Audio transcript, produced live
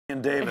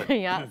and David.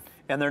 Yes.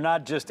 And they're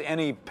not just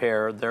any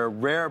pear, they're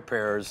rare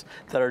pears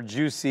that are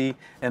juicy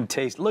and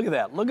tasty. Look at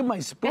that. Look at my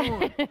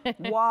spoon.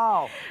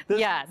 Wow.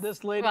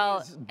 This lady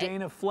is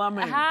Dana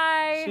Fleming.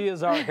 Hi. She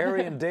is our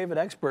Harry and David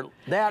expert.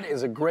 That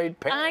is a great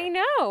pear. I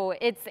know.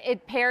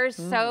 It pears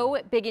so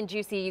big and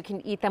juicy you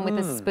can eat them with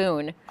a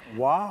spoon.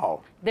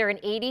 Wow. They're an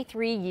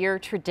 83-year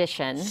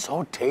tradition.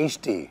 So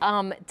tasty.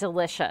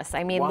 Delicious.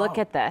 I mean, look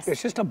at this.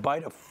 It's just a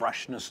bite of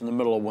freshness in the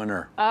middle of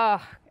winter.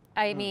 Oh,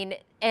 I mean,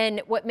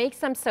 and what makes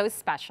them so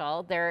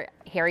special, they're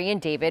Harry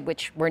and David,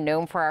 which we're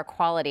known for our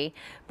quality,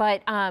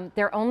 but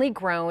they're only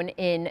grown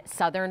in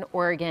Southern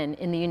Oregon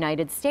in the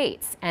United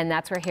States. And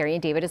that's where Harry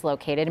and David is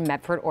located, in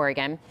Medford,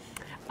 Oregon.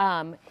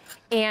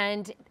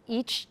 And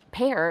each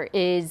pear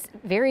is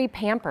very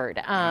pampered.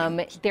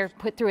 They're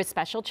put through a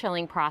special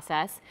chilling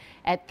process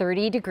at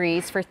 30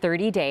 degrees for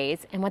 30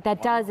 days. And what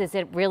that does is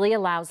it really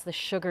allows the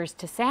sugars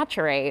to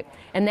saturate.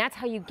 And that's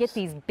how you get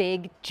these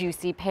big,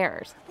 juicy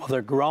pears. Well,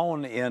 they're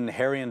grown in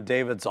Harry and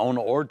David's own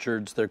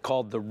orchards. They're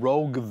called the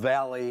Rogue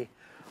Valley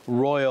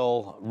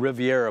Royal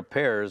Riviera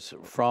Pears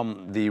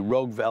from the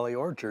Rogue Valley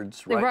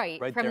orchards, right?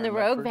 Right from the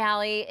Rogue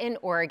Valley in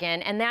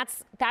Oregon, and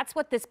that's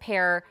what this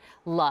pear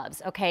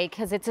loves, okay?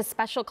 Because it's a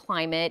special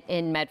climate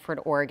in Medford,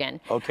 Oregon.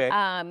 Okay.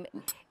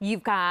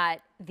 You've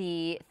got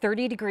the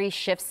 30-degree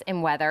shifts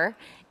in weather.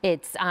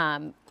 It's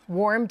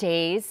warm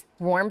days,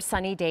 warm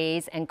sunny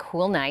days, and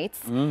cool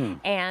nights.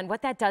 And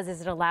what that does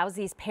is it allows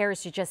these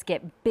pears to just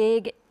get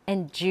big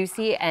and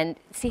juicy, and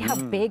see how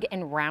big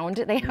and round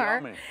they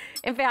are.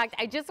 In fact,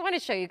 I just want to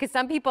show you, because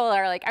some people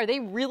are like, are they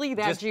really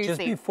that juicy? Just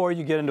before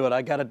you get into it,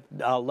 I got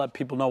to let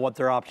people know what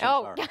their options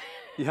are.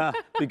 Yeah,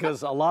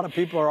 because a lot of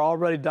people are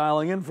already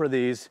dialing in for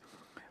these.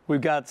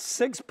 We've got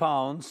 6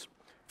 pounds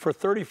for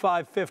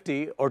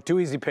 $35.50 or 2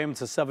 easy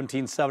payments of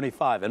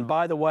 $17.75. And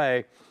by the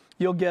way,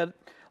 you'll get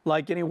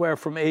like anywhere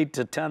from 8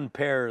 to 10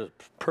 pears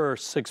per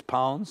 6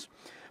 pounds.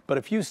 But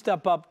if you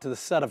step up to the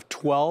set of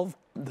 12,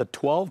 the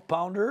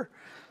 12-pounder,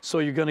 so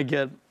you're going to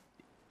get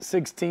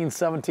 16,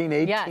 17,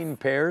 18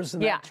 pears in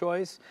that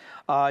choice.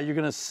 You're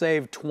going to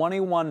save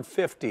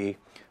 $21.50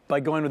 by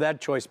going with that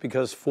choice,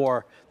 because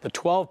for the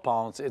 12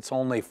 pounds, it's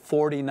only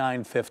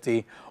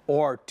 $49.50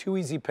 or 2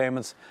 easy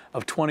payments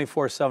of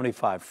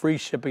 $24.75. Free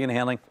shipping and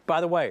handling.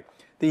 By the way,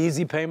 the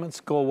easy payments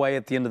go away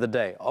at the end of the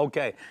day.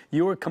 Okay,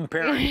 you were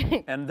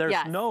comparing, and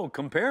there's no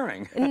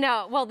comparing.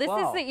 No, well, this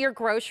is your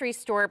grocery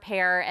store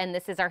pear, and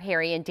this is our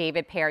Harry and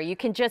David pear. You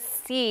can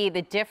just see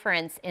the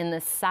difference in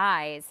the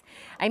size.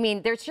 I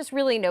mean, there's just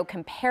really no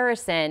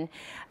comparison,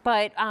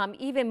 but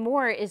even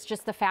more is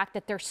just the fact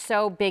that they're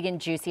so big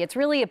and juicy. It's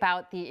really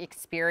about the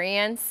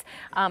experience.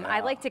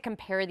 I like to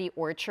compare the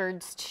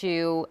orchards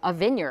to a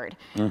vineyard,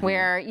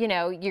 where, you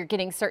know, you're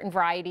getting certain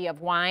variety of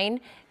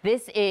wine.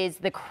 This is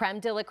the creme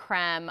de la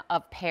creme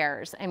of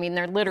pears. I mean,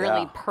 they're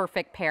literally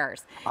perfect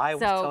pears. I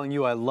was telling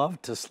you, I love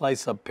to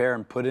slice up pear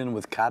and put in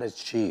with cottage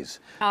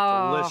cheese.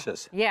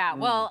 Delicious. Yeah,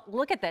 well,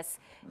 look at this.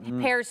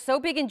 Pears so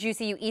big and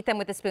juicy, you eat them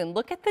with a spoon.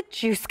 Look at the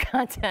juice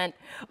content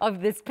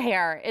of this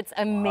pear. It's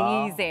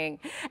amazing.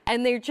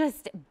 And they're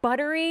just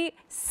buttery,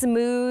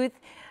 smooth.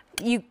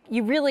 You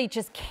really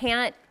just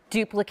can't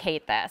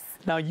duplicate this.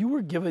 Now,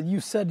 you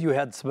said you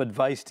had some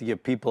advice to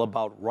give people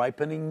about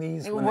ripening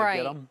these when they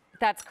get them.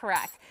 That's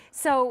correct.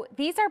 So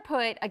these are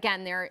put,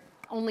 again, they're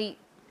only,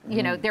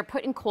 you know, they're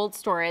put in cold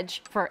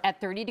storage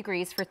at 30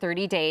 degrees for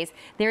 30 days.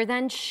 They're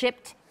then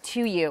shipped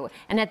to you.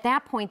 And at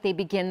that point, they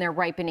begin their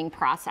ripening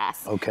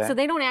process. Okay. So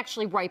they don't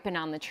actually ripen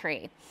on the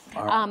tree.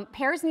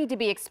 Pears need to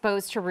be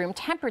exposed to room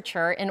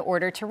temperature in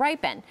order to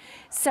ripen.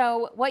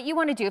 So what you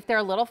want to do, if they're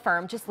a little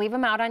firm, just leave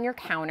them out on your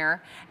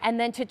counter. And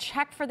then to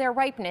check for their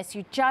ripeness,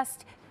 you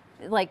just,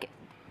 like,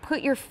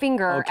 put your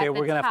finger at the top.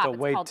 We're going to have to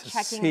wait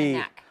to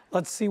see.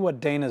 Let's see what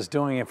Dana's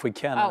doing, if we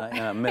can,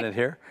 in a minute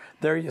here.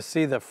 There you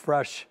see the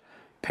fresh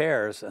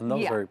pears, and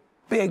those are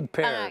big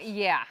pears.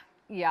 Yeah.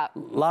 A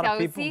lot of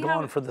people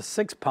going for the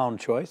 6-pound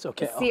choice.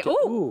 Okay.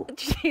 Ooh,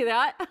 did you see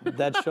that?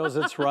 That shows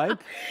it's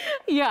ripe.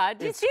 Yeah,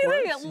 did you see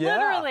that?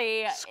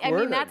 Literally. I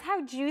mean, that's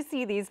how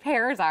juicy these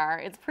pears are.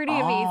 It's pretty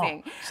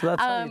amazing. So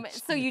that's how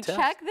so you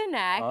check the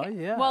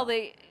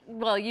neck.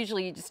 Well,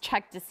 usually you just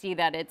check to see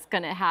that it's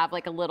going to have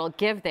like a little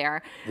give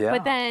there.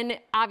 But then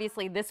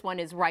obviously this one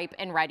is ripe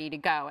and ready to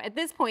go. At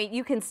this point,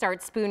 you can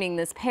start spooning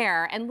this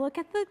pear, and look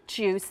at the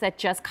juice that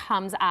just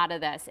comes out of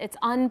this. It's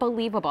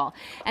unbelievable.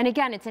 And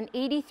again, it's an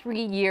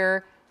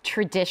 83-year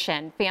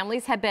tradition.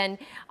 Families have been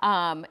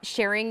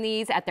sharing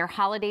these at their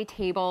holiday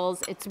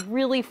tables. It's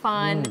really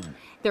fun.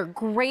 They're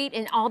great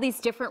in all these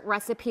different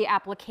recipe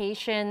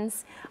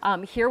applications.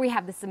 Here we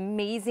have this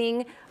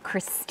amazing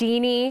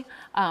crostini,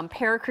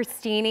 pear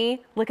crostini.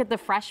 Look at the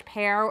fresh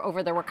pear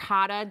over the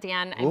ricotta,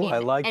 Dan. I mean, I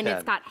like and that.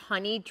 It's got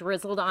honey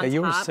drizzled on top.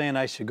 You were saying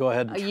I should go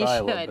ahead and try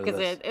a little bit of this.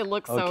 You should, because it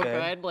looks so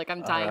good. Like,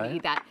 I'm dying to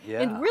eat that.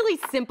 And really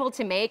simple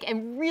to make,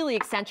 and really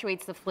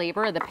accentuates the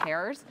flavor of the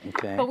pears.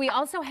 But we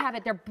also have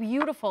it, they're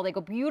beautiful. They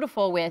go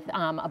beautiful with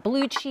a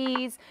blue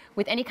cheese,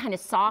 with any kind of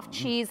soft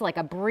cheese like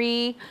a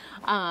brie.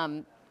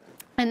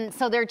 And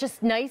so they're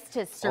just nice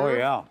to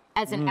serve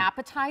as an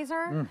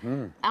appetizer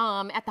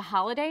at the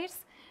holidays.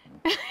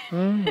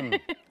 Dan,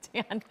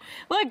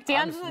 look,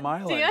 Dan's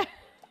smiling. Dan.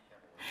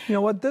 You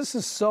know what? This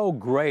is so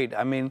great.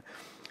 I mean,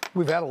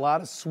 we've had a lot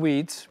of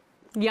sweets.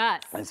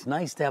 Yes. It's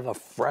nice to have a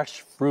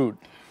fresh fruit,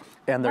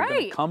 and they're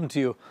going to come to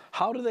you.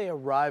 How do they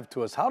arrive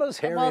to us? How does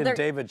Harry and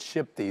David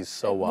ship these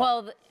so well?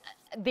 Well,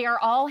 they're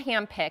all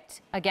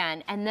hand-picked,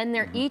 again, and then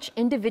they're each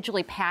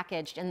individually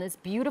packaged in this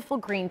beautiful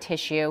green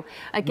tissue.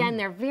 Again,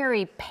 they're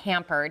very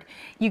pampered.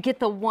 You get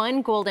the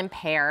one golden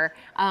pear.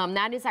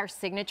 That is our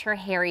signature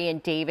Harry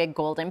and David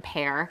golden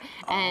pear,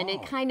 and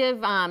it kind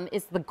of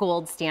is the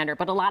gold standard,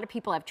 but a lot of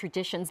people have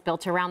traditions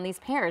built around these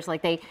pears,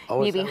 like they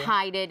maybe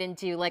hide it and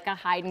do like a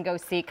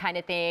hide-and-go-seek kind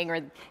of thing,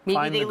 or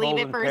maybe they leave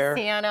it for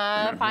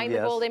Santa, find the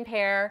golden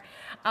pear.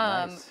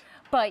 Nice.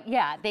 But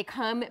yeah, they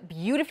come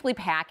beautifully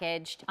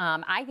packaged.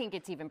 I think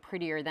it's even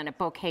prettier than a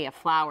bouquet of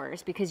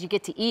flowers because you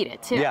get to eat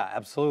it too. Yeah,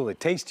 absolutely.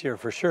 Tastier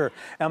for sure.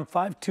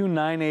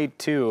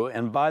 M52982.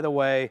 And by the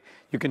way,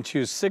 you can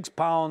choose 6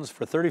 pounds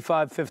for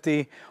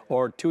 $35.50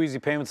 or 2 easy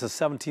payments of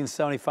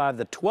 $17.75.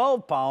 The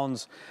 12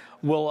 pounds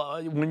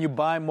will, when you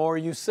buy more,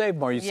 you save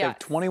more. You save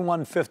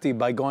 $21.50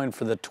 by going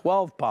for the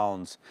 12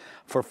 pounds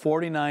for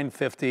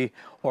 $49.50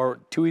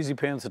 or 2 easy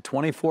payments of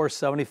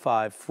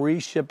 $24.75, free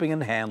shipping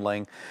and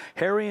handling.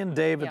 Harry and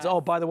David's, oh,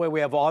 by the way, we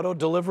have auto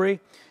delivery.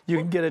 You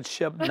can get it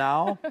shipped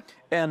now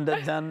and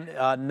then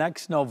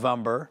next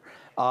November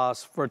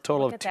for a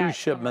total of 2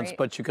 shipments,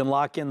 but you can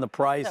lock in the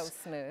price,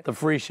 the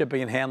free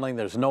shipping and handling.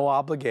 There's no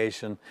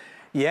obligation.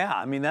 Yeah,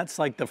 I mean, that's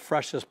like the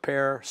freshest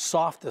pear,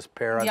 softest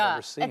pear I've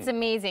ever seen. It's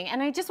amazing.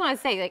 And I just want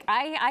to say, like,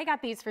 I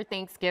got these for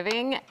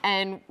Thanksgiving,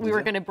 and we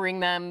were going to bring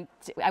them,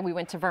 we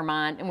went to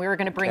Vermont, and we were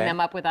going to bring them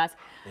up with us.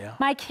 Yeah.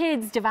 My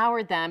kids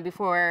devoured them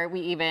before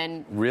we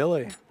even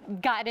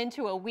got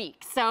into a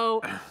week.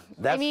 So,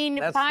 I mean,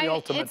 that's the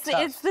ultimate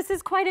test. This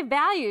is quite a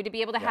value to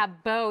be able to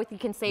have both. You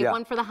can save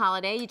one for the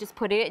holiday. You just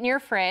put it in your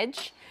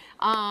fridge.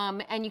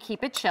 And you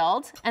keep it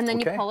chilled, and then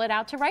you pull it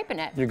out to ripen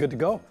it. You're good to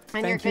go.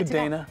 And Thank you,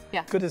 Dana.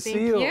 Yeah. Good to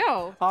see you. Thank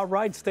you. All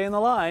right, stay in the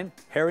line.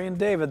 Harry and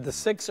David, the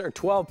 6 or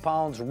 12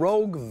 pounds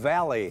Rogue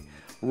Valley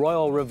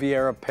Royal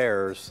Riviera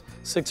Pears,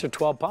 6 or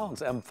 12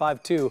 pounds,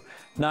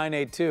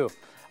 M52982.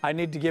 I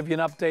need to give you an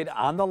update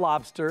on the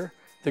lobster.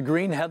 The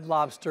green head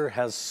lobster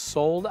has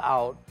sold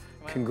out.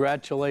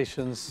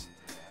 Congratulations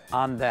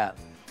on that.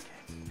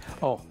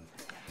 Oh.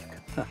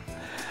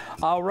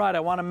 All right,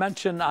 I want to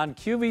mention on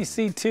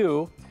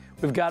QVC2,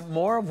 we've got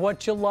more of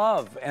what you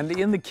love. And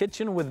in the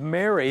kitchen with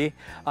Mary,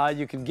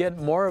 you can get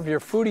more of your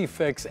foodie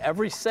fix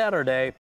every Saturday.